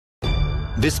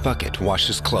This bucket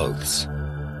washes clothes.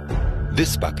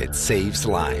 This bucket saves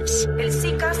lives. El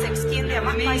Zika se extiende a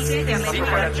más países de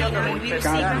América Latina. Y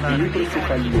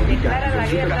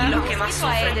los que más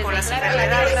sufren por las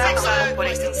enfermedades causadas por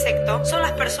este insecto son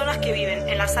las personas que viven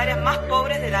en las áreas más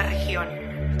pobres de la región.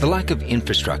 The lack of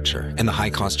infrastructure and the high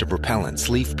cost of repellents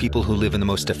leave people who live in the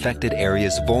most affected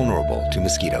areas vulnerable to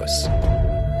mosquitoes.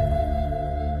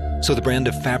 So the brand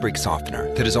of fabric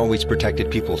softener that has always protected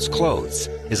people's clothes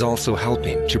is also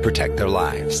helping to protect their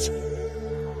lives.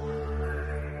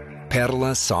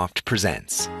 Perla Soft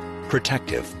presents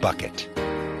Protective Bucket.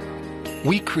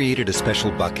 We created a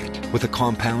special bucket with a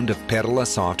compound of Perla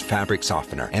Soft fabric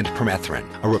softener and permethrin,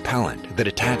 a repellent that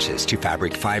attaches to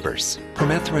fabric fibers.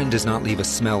 Permethrin does not leave a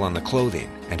smell on the clothing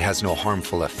and has no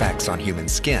harmful effects on human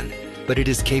skin, but it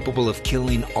is capable of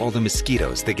killing all the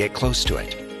mosquitoes that get close to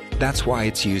it. That's why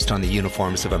it's used on the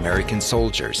uniforms of American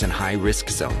soldiers in high-risk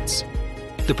zones.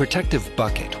 The protective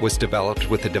bucket was developed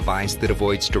with a device that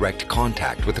avoids direct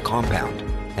contact with the compound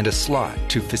and a slot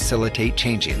to facilitate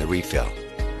changing the refill.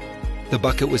 The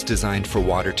bucket was designed for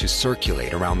water to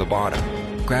circulate around the bottom,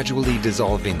 gradually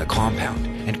dissolving the compound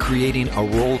and creating a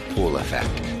whirlpool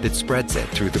effect that spreads it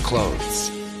through the clothes.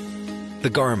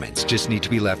 The garments just need to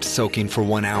be left soaking for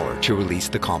 1 hour to release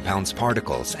the compound's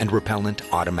particles and repellent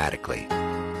automatically.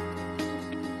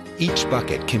 Each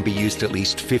bucket can be used at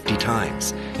least 50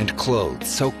 times, and clothes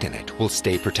soaked in it will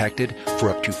stay protected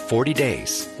for up to 40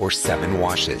 days or 7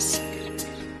 washes.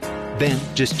 Then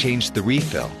just change the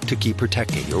refill to keep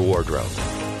protecting your wardrobe.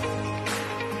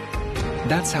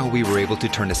 That's how we were able to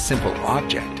turn a simple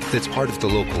object that's part of the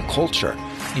local culture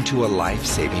into a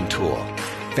life-saving tool.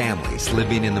 Families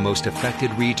living in the most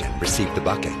affected region receive the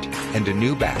bucket, and a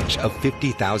new batch of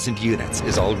 50,000 units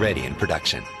is already in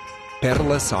production.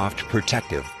 Perla Soft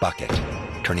Protective Bucket,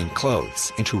 turning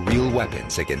clothes into real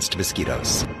weapons against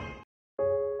mosquitoes.